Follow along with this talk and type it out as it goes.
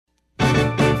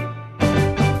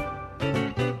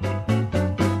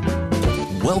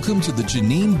Welcome to the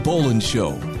Janine Bolon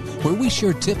Show, where we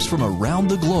share tips from around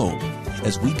the globe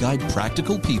as we guide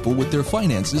practical people with their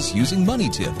finances using money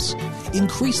tips,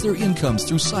 increase their incomes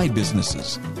through side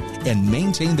businesses, and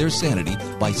maintain their sanity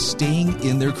by staying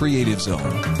in their creative zone.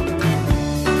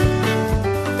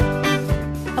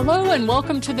 Hello and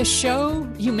welcome to the show.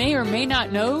 You may or may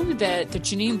not know that the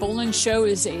Janine Bolon Show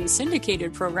is a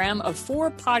syndicated program of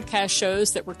 4 podcast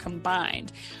shows that were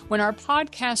combined. When our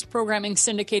podcast programming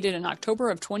syndicated in October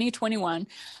of 2021,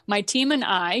 my team and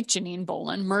I, Janine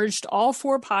Bolon, merged all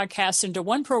 4 podcasts into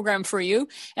one program for you.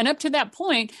 And up to that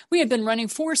point, we had been running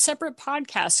 4 separate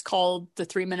podcasts called The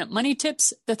 3-Minute Money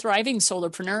Tips, The Thriving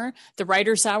Solopreneur, The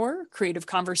Writer's Hour, Creative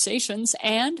Conversations,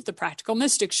 and The Practical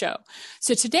Mystic Show.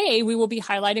 So today we will be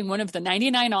highlighting one of the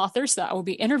 99 authors that I will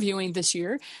be interviewing this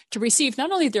year to receive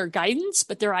not only their guidance,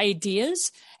 but their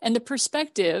ideas and the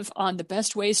perspective on the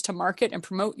best ways to market and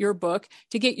promote your book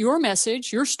to get your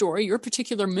message, your story, your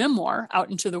particular memoir out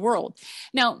into the world.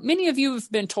 Now, many of you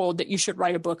have been told that you should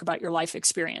write a book about your life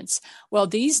experience. Well,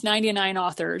 these 99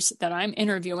 authors that I'm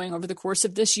interviewing over the course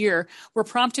of this year were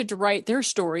prompted to write their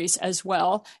stories as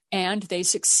well, and they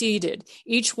succeeded.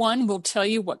 Each one will tell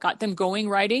you what got them going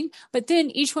writing, but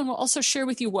then each one will also share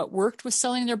with you what worked with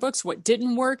selling their books, what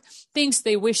didn't work, things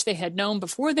they wish they had known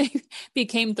before they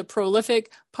became the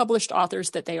prolific published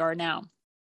authors that they are now.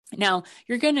 Now,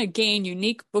 you're going to gain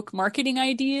unique book marketing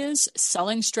ideas,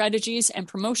 selling strategies, and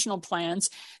promotional plans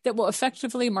that will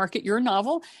effectively market your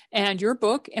novel and your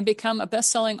book and become a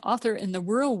best-selling author in the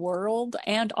real world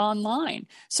and online.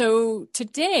 So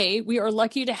today, we are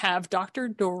lucky to have Dr.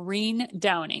 Doreen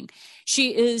Downing.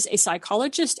 She is a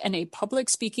psychologist and a public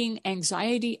speaking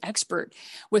anxiety expert.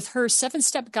 With her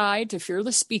 7-step guide to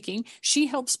fearless speaking, she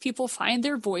helps people find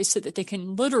their voice so that they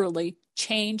can literally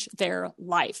change their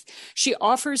life. She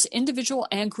offers individual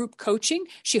and group coaching.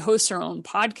 She hosts her own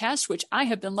podcast, which I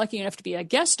have been lucky enough to be a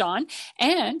guest on.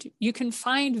 And you can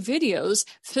find videos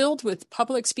filled with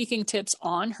public speaking tips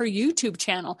on her YouTube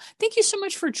channel. Thank you so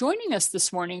much for joining us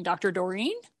this morning, Dr.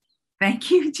 Doreen.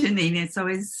 Thank you, Janine. It's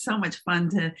always so much fun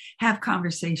to have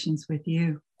conversations with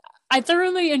you. I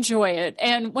thoroughly enjoy it.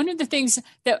 And one of the things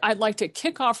that I'd like to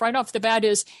kick off right off the bat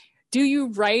is, do you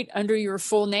write under your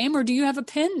full name or do you have a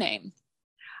pen name?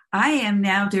 I am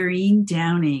now Doreen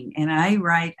Downing, and I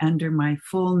write under my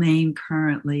full name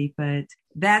currently, but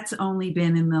that's only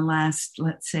been in the last,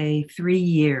 let's say, 3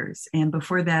 years. And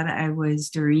before that, I was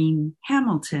Doreen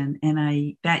Hamilton,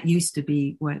 and that used to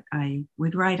be what I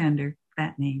would write under,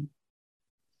 that name.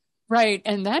 Right.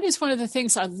 And that is one of the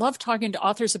things I love talking to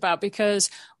authors about, because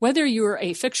whether you're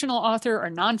a fictional author or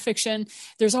nonfiction,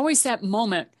 there's always that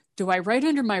moment. Do I write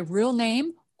under my real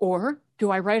name or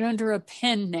do I write under a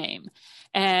pen name?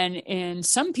 And in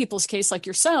some people's case, like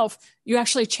yourself, you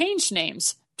actually changed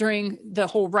names during the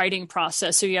whole writing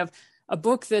process. So you have a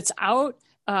book that's out,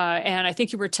 and I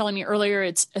think you were telling me earlier,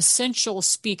 it's Essential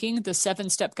Speaking, the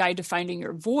 7-Step Guide to Finding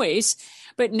Your Voice.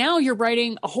 But now you're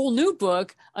writing a whole new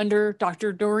book under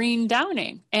Dr. Doreen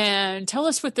Downing. And tell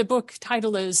us what the book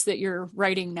title is that you're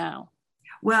writing now.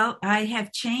 Well, I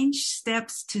have changed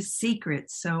steps to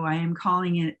secrets. So I am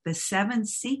calling it the 7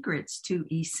 Secrets to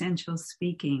Essential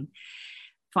Speaking.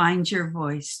 Find your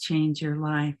voice, change your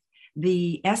life.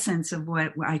 The essence of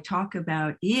what I talk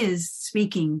about is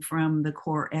speaking from the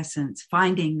core essence,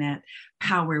 finding that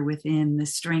power within, the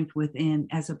strength within,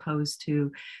 as opposed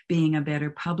to being a better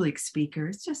public speaker.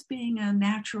 It's just being a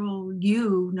natural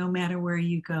you, no matter where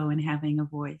you go, and having a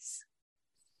voice.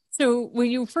 So when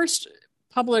you first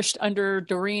published under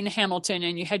Doreen Hamilton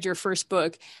and you had your first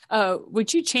book,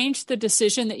 would you change the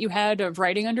decision that you had of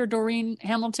writing under Doreen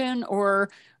Hamilton, or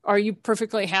are you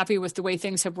perfectly happy with the way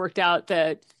things have worked out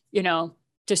that,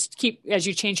 just keep, as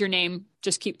you change your name,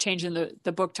 just keep changing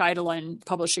the book title and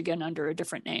publish again under a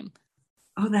different name?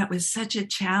 Oh, that was such a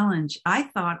challenge. I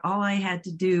thought all I had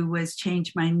to do was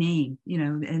change my name,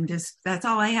 and just that's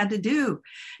all I had to do.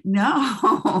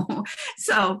 No.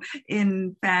 So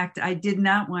in fact, I did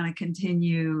not want to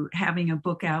continue having a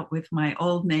book out with my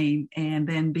old name and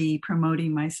then be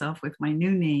promoting myself with my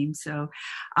new name. So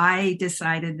I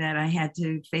decided that I had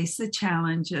to face the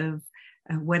challenge of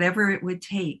whatever it would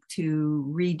take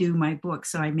to redo my book.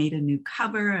 So I made a new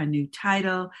cover, a new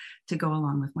title to go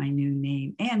along with my new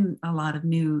name, and a lot of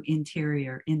new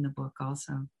interior in the book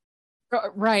also.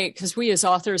 Right, because we as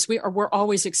authors, we're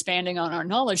always expanding on our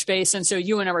knowledge base. And so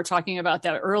you and I were talking about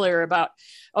that earlier about,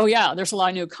 oh yeah, there's a lot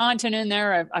of new content in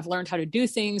there. I've learned how to do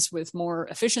things with more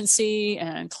efficiency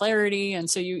and clarity. And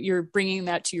so you're bringing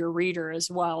that to your reader as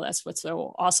well. That's what's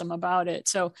so awesome about it.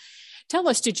 So tell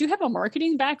us, did you have a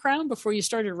marketing background before you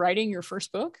started writing your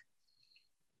first book?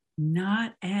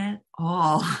 Not at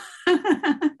all.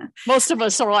 Most of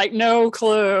us are like, no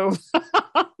clue.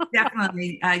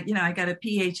 Definitely. I got a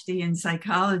PhD in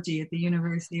psychology at the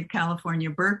University of California,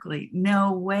 Berkeley.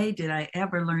 No way did I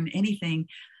ever learn anything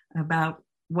about,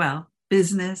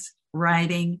 business,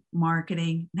 writing,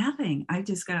 marketing, nothing. I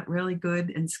just got really good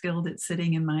and skilled at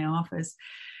sitting in my office,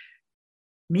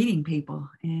 meeting people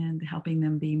and helping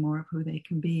them be more of who they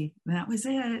can be. That was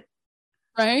it.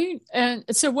 Right. And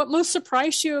so what most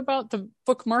surprised you about the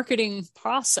book marketing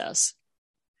process?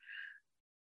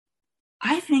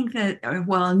 I think that,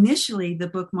 initially the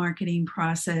book marketing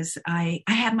process, I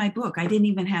had my book. I didn't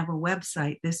even have a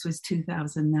website. This was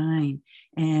 2009.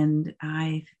 And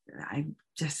I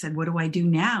just said, what do I do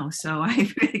now? So I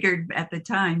figured at the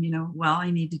time,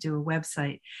 I need to do a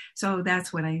website. So that's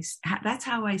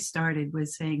how I started,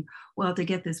 was saying, to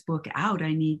get this book out,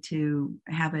 I need to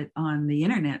have it on the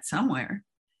internet somewhere.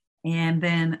 And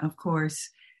then, of course,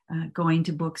 going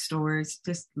to bookstores,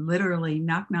 just literally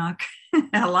knock, knock,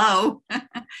 hello.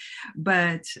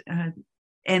 But,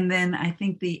 and then I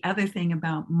think the other thing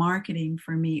about marketing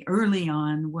for me early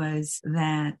on was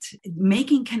that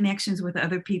making connections with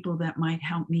other people that might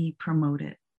help me promote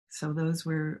it. So those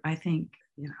were, I think,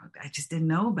 I just didn't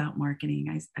know about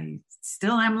marketing. I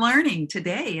still am learning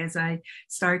today as I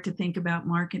start to think about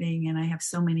marketing, and I have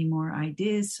so many more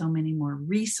ideas, so many more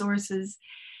resources.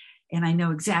 And I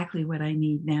know exactly what I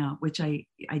need now, which I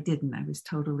didn't. I was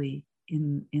totally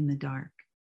in the dark.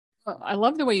 Well, I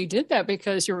love the way you did that,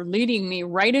 because you're leading me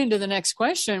right into the next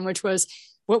question, which was,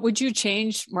 what would you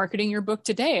change marketing your book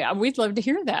today? We'd love to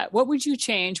hear that. What would you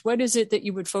change? What is it that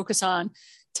you would focus on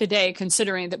today,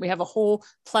 considering that we have a whole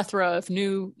plethora of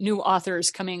new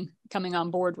authors coming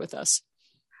on board with us?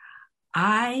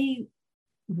 I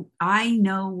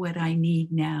know what I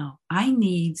need now. I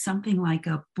need something like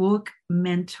a book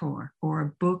mentor or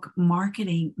a book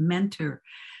marketing mentor,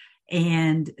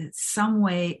 and some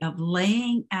way of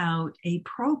laying out a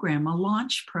program, a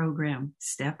launch program,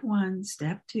 step 1,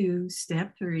 step 2,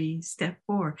 step 3, step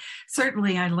 4.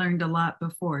 Certainly I learned a lot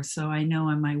before. So I know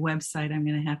on my website, I'm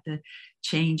going to have to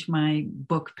change my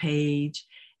book page.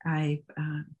 I'm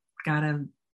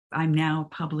now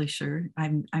a publisher.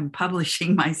 I'm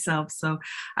publishing myself. So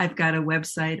I've got a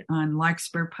website on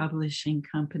Larkspur Publishing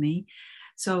Company.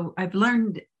 So I've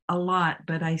learned a lot,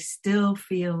 but I still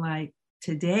feel like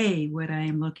today what I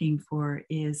am looking for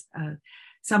is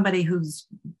somebody who's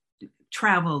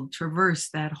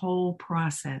traversed that whole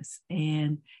process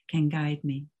and can guide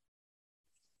me.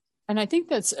 And I think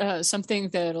that's something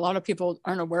that a lot of people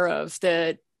aren't aware of,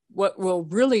 that what will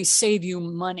really save you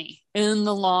money in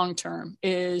the long term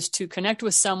is to connect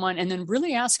with someone and then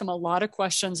really ask them a lot of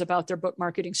questions about their book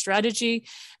marketing strategy.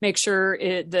 Make sure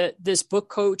that this book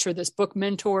coach or this book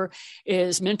mentor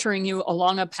is mentoring you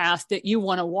along a path that you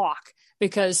want to walk,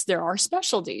 because there are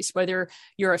specialties. Whether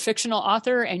you're a fictional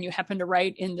author and you happen to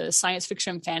write in the science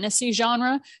fiction fantasy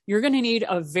genre, you're going to need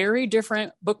a very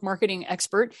different book marketing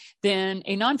expert than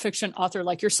a nonfiction author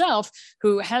like yourself,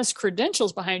 who has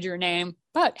credentials behind your name.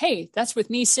 But hey, that's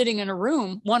with me sitting in a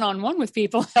room one-on-one with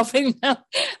people, helping them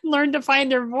learn to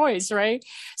find their voice, right?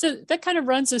 So that kind of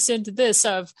runs us into this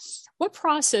of, what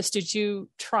process did you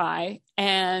try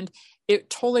and it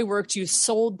totally worked? You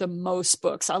sold the most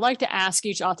books. I like to ask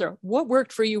each author, what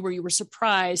worked for you where you were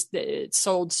surprised that it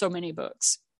sold so many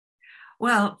books?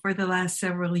 Well, for the last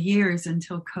several years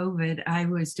until COVID, I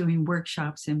was doing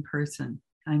workshops in person.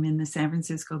 I'm in the San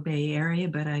Francisco Bay Area,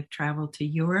 but I've traveled to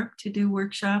Europe to do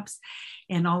workshops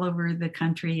and all over the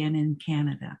country and in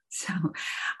Canada. So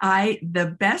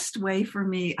the best way for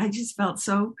me, I just felt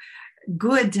so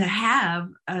good to have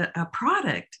a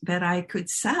product that I could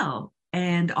sell.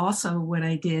 And also what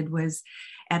I did was,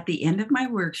 at the end of my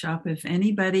workshop, if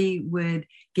anybody would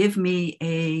give me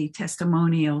a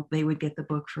testimonial, they would get the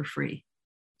book for free.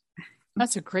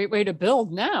 That's a great way to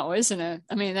build now, isn't it?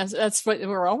 I mean, that's what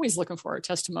we're always looking for,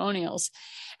 testimonials.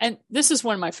 And this is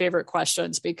one of my favorite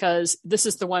questions, because this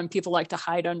is the one people like to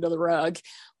hide under the rug.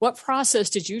 What process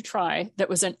did you try that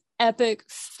was an epic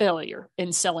failure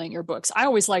in selling your books? I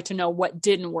always like to know what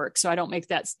didn't work, so I don't make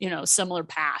that, similar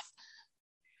path.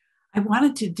 I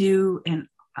wanted to do an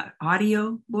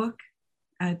audio book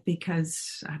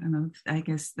because, I don't know, I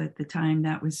guess at the time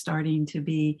that was starting to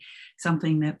be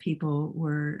something that people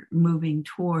were moving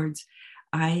towards.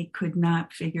 I could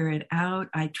not figure it out.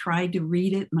 I tried to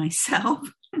read it myself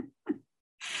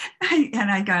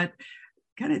and I got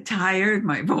kind of tired.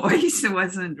 My voice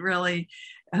wasn't really,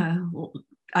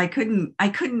 I couldn't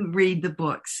read the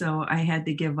book, so I had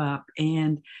to give up.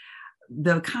 And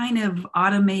the kind of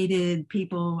automated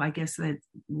people, I guess the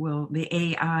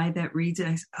AI that reads it,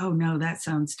 I said, oh no, that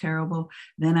sounds terrible.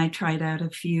 Then I tried out a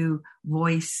few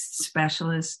voice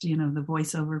specialists, the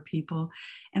voiceover people,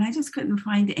 and I just couldn't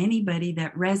find anybody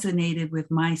that resonated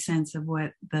with my sense of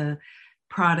what the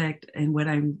product and what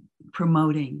I'm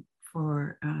promoting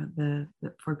for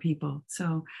for people.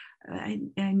 So I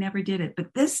never did it,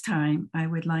 but this time I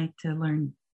would like to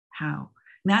learn how,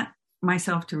 not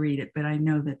myself to read it, but I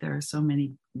know that there are so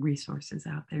many resources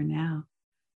out there now.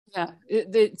 Yeah,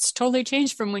 it's totally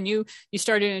changed from when you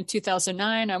started in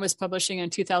 2009. I was publishing in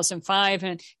 2005.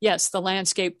 And yes, the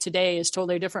landscape today is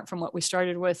totally different from what we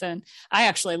started with. And I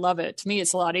actually love it. To me,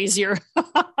 it's a lot easier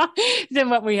than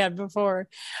what we had before.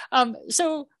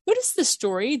 So what is the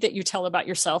story that you tell about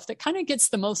yourself that kind of gets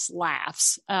the most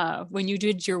laughs when you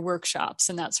did your workshops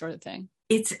and that sort of thing?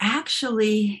 It's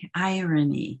actually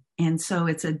irony. And so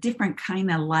it's a different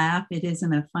kind of laugh. It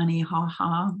isn't a funny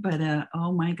ha-ha, but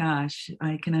oh my gosh,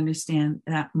 I can understand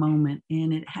that moment.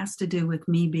 And it has to do with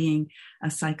me being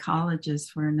a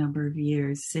psychologist for a number of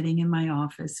years, sitting in my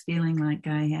office, feeling like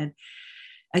I had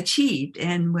achieved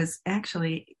and was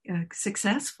actually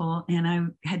successful. And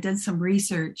I had done some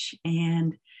research,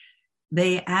 and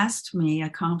they asked me, a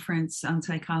conference on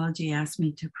psychology asked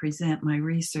me to present my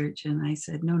research. And I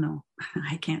said, no,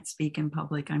 I can't speak in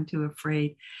public. I'm too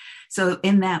afraid. So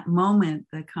in that moment,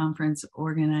 the conference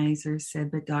organizer said,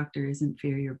 but doctor, isn't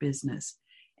fear your business?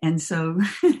 And so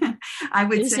I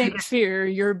would say isn't fear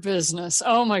your business.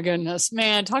 Oh my goodness,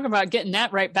 man, talk about getting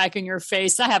that right back in your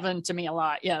face. That happened to me a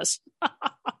lot. Yes.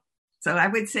 So I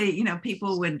would say,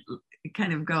 people would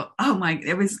kind of go, oh my,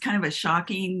 it was kind of a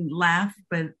shocking laugh,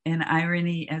 but an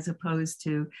irony as opposed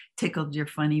to tickled your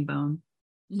funny bone.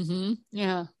 Mm-hmm.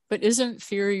 Yeah. But isn't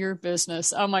fear your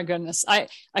business? Oh my goodness. I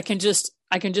can just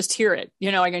hear it.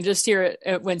 I can just hear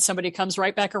it when somebody comes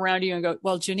right back around you and go,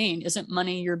 well, Janine, isn't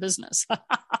money your business?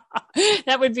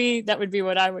 That would be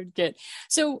what I would get.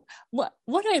 So what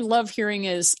I love hearing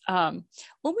is,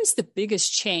 what was the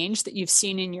biggest change that you've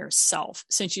seen in yourself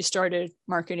since you started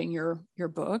marketing your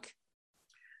book?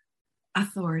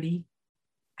 Authority.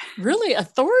 Really?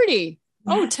 Authority?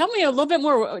 Yeah. Oh, tell me a little bit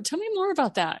more. Tell me more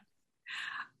about that.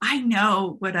 I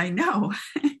know what I know,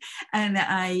 and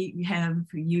I have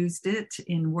used it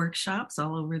in workshops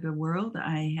all over the world.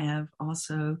 I have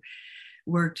also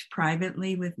worked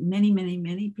privately with many, many,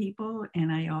 many people,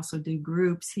 and I also do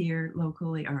groups here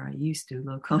locally, or I used to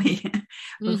locally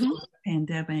before the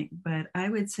pandemic. But I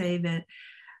would say that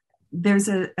there's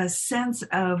a sense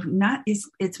of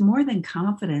it's more than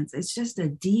confidence. It's just a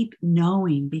deep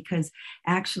knowing, because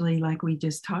actually, like we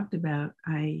just talked about,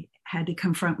 I had to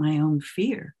confront my own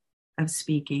fear of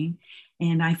speaking,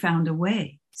 and I found a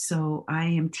way. So I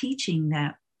am teaching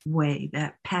that way,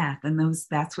 that path, and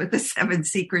that's what the 7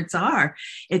 secrets are.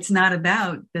 It's not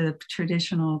about the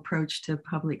traditional approach to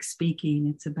public speaking.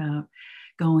 It's about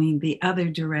going the other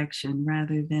direction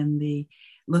rather than the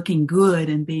looking good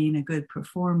and being a good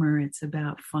performer. It's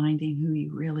about finding who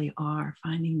you really are,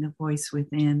 finding the voice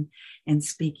within and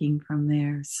speaking from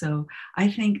there. So I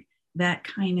think that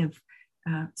kind of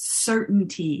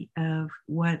certainty of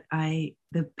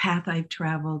the path I've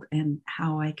traveled and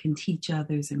how I can teach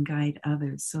others and guide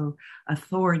others. So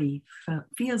authority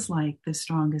feels like the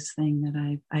strongest thing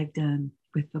that I've done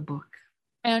with the book.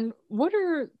 And what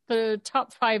are the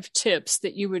top 5 tips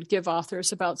that you would give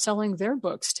authors about selling their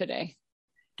books today?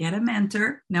 Get a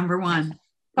mentor, number 1.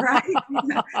 Right.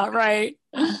 Right.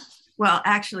 Well,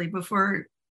 actually, before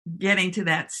getting to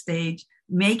that stage,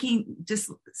 making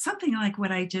just something like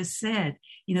what I just said,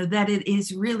 that it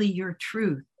is really your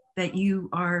truth, that you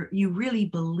really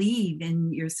believe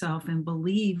in yourself and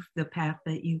believe the path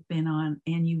that you've been on,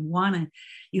 and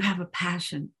you have a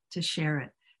passion to share it.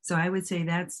 So I would say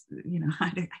that's,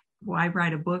 why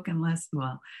write a book unless,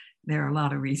 well, there are a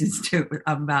lot of reasons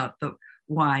about the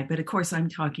why, but of course I'm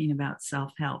talking about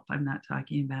self-help. I'm not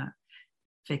talking about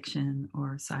fiction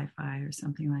or sci-fi or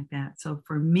something like that. So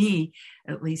for me,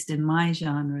 at least in my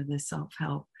genre, the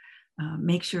self-help,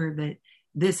 make sure that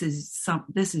this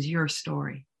is your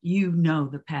story. You know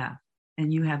the path,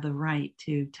 and you have the right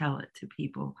to tell it to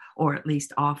people, or at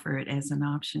least offer it as an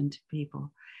option to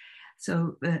people.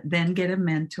 So then get a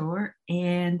mentor.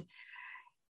 And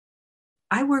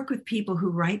I work with people who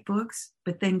write books,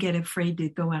 but then get afraid to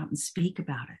go out and speak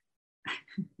about it.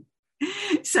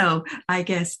 So I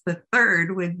guess the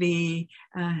third would be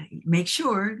make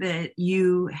sure that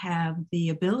you have the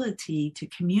ability to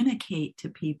communicate to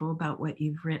people about what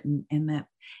you've written, and that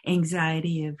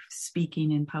anxiety of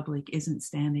speaking in public isn't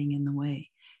standing in the way.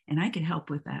 And I could help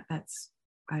with that. That's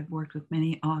I've worked with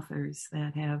many authors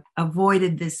that have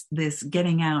avoided this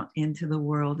getting out into the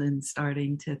world and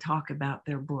starting to talk about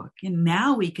their book. And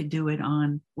now we could do it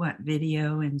on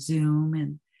video and Zoom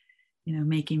and,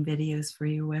 making videos for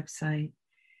your website.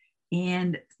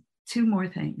 And two more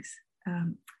things.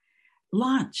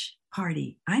 Launch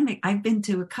party. I've been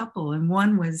to a couple, and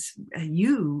one was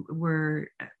you were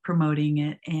promoting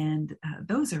it, and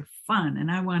those are fun. And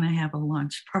I want to have a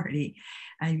launch party.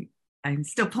 I'm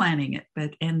still planning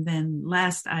it, and then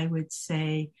last I would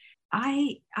say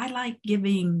I like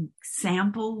giving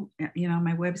sample. On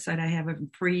my website I have a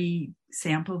free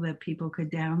sample that people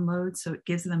could download, so it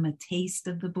gives them a taste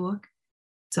of the book.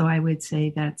 So I would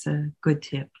say that's a good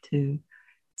tip to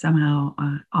somehow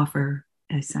offer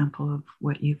a sample of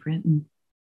what you've written.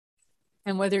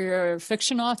 And whether you're a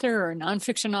fiction author or a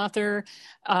nonfiction author,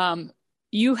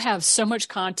 you have so much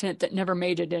content that never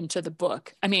made it into the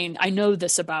book. I mean, I know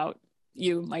this about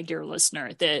you, my dear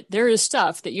listener, that there is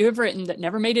stuff that you have written that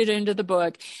never made it into the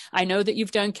book. I know that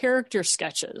you've done character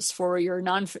sketches for your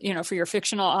for your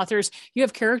fictional authors. You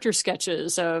have character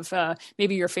sketches of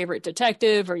maybe your favorite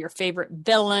detective or your favorite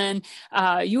villain.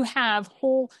 You have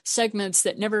whole segments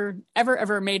that never,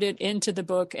 ever made it into the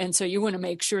book. And so you want to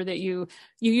make sure that you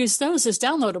use those as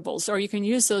downloadables, or you can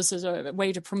use those as a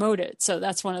way to promote it. So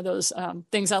that's one of those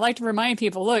things I like to remind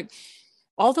people. Look,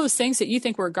 all those things that you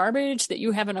think were garbage that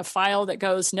you have in a file that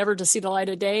goes never to see the light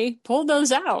of day, pull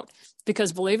those out,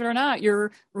 because believe it or not,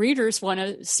 your readers want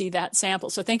to see that sample.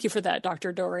 So thank you for that,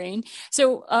 Dr. Doreen.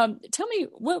 So tell me,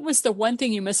 what was the one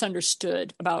thing you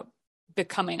misunderstood about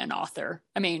becoming an author?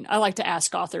 I mean, I like to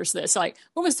ask authors this, like,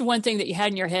 what was the one thing that you had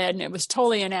in your head and it was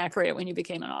totally inaccurate when you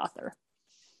became an author?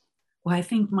 Well, I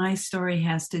think my story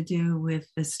has to do with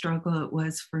the struggle it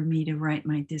was for me to write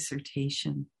my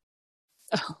dissertation.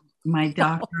 Oh. My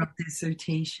doctoral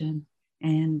dissertation,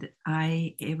 and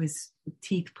it was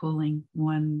teeth pulling,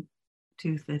 one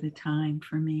tooth at a time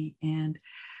for me. And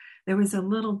there was a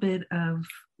little bit of,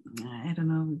 I don't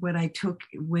know, what I took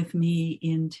with me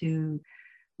into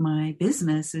my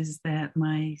business is that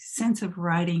my sense of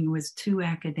writing was too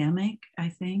academic, I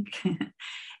think.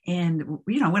 And,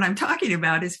 what I'm talking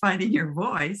about is finding your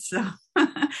voice. So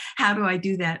how do I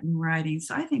do that in writing?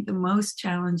 So I think the most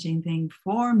challenging thing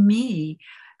for me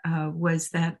was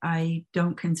that I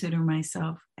don't consider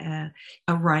myself a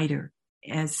writer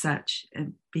as such,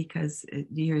 because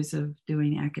years of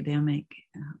doing academic,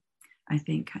 I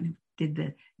think kind of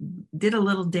did a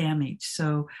little damage.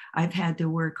 So I've had to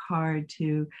work hard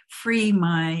to free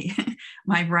my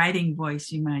my writing voice,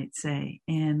 you might say,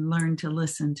 and learn to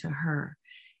listen to her.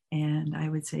 And I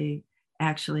would say,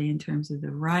 actually, in terms of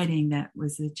the writing, that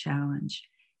was the challenge.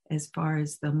 As far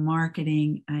as the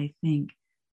marketing, I think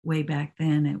way back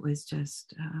then, it was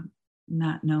just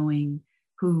not knowing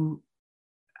who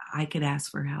I could ask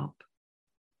for help.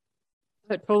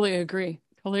 I totally agree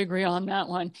on that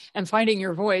one. And finding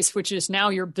your voice, which is now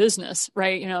your business,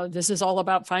 right? This is all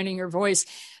about finding your voice.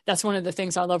 That's one of the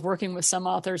things I love working with some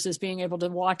authors, is being able to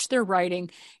watch their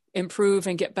writing improve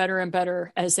and get better and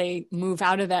better as they move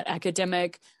out of that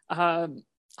academic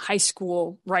high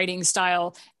school writing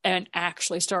style and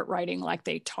actually start writing like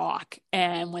they talk.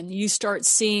 And when you start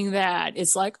seeing that,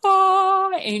 it's like,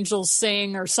 oh, angels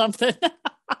sing or something.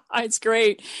 It's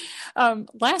great.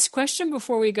 Last question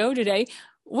before we go today.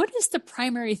 What is the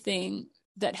primary thing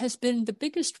that has been the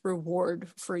biggest reward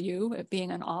for you at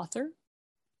being an author?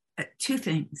 Two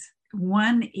things.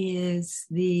 One is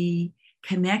the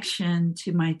connection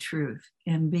to my truth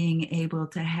and being able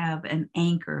to have an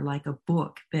anchor, like a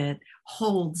book that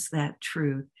holds that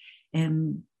truth.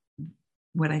 And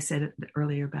what I said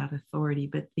earlier about authority,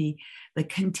 but the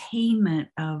containment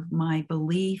of my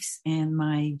beliefs and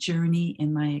my journey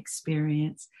and my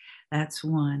experience, that's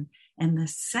one. And the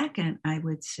second, I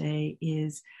would say,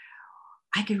 is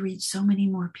I could reach so many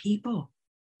more people.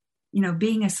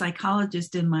 Being a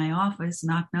psychologist in my office,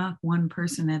 knock, knock, one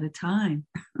person at a time.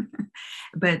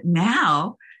 But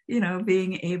now,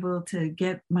 being able to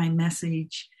get my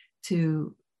message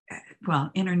to,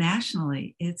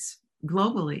 internationally, it's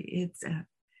globally,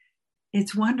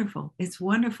 it's wonderful. It's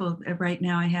wonderful. Right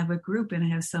now I have a group, and I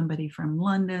have somebody from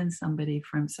London, somebody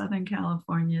from Southern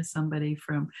California, somebody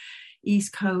from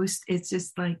East Coast. It's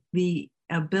just like the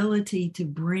ability to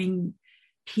bring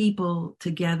people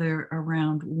together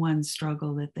around one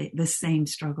struggle, the same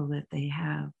struggle that they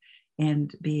have,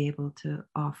 and be able to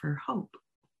offer hope.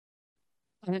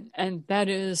 And that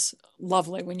is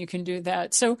lovely when you can do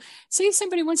that. So say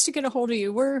somebody wants to get a hold of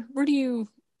you, where do you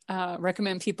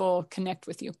recommend people connect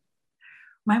with you?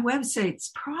 My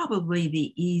website's probably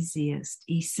the easiest,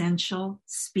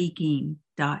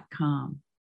 essentialspeaking.com.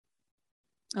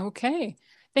 Okay.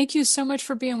 Thank you so much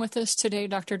for being with us today,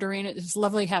 Dr. Doreen. It was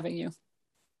lovely having you.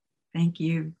 Thank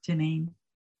you, Janine.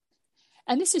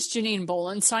 And this is Janine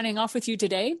Bolon signing off with you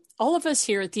today. All of us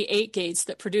here at the 8 Gates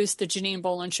that produce the Janine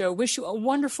Bolon Show wish you a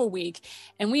wonderful week,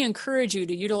 and we encourage you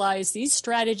to utilize these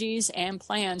strategies and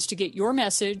plans to get your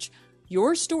message,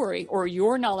 your story, or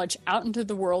your knowledge out into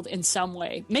the world in some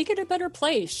way. Make it a better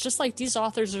place, just like these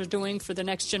authors are doing for the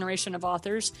next generation of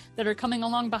authors that are coming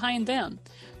along behind them.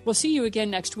 We'll see you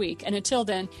again next week. And until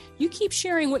then, you keep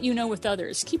sharing what you know with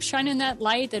others. Keep shining that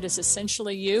light that is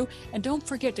essentially you. And don't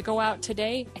forget to go out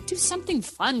today and do something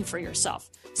fun for yourself.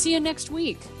 See you next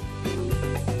week.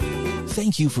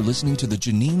 Thank you for listening to The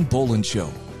Janine Bolon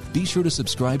Show. Be sure to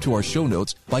subscribe to our show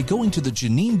notes by going to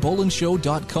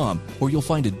thejaninebolonshow.com, where you'll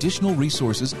find additional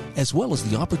resources as well as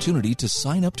the opportunity to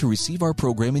sign up to receive our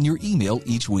program in your email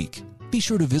each week. Be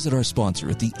sure to visit our sponsor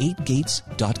at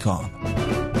the8gates.com.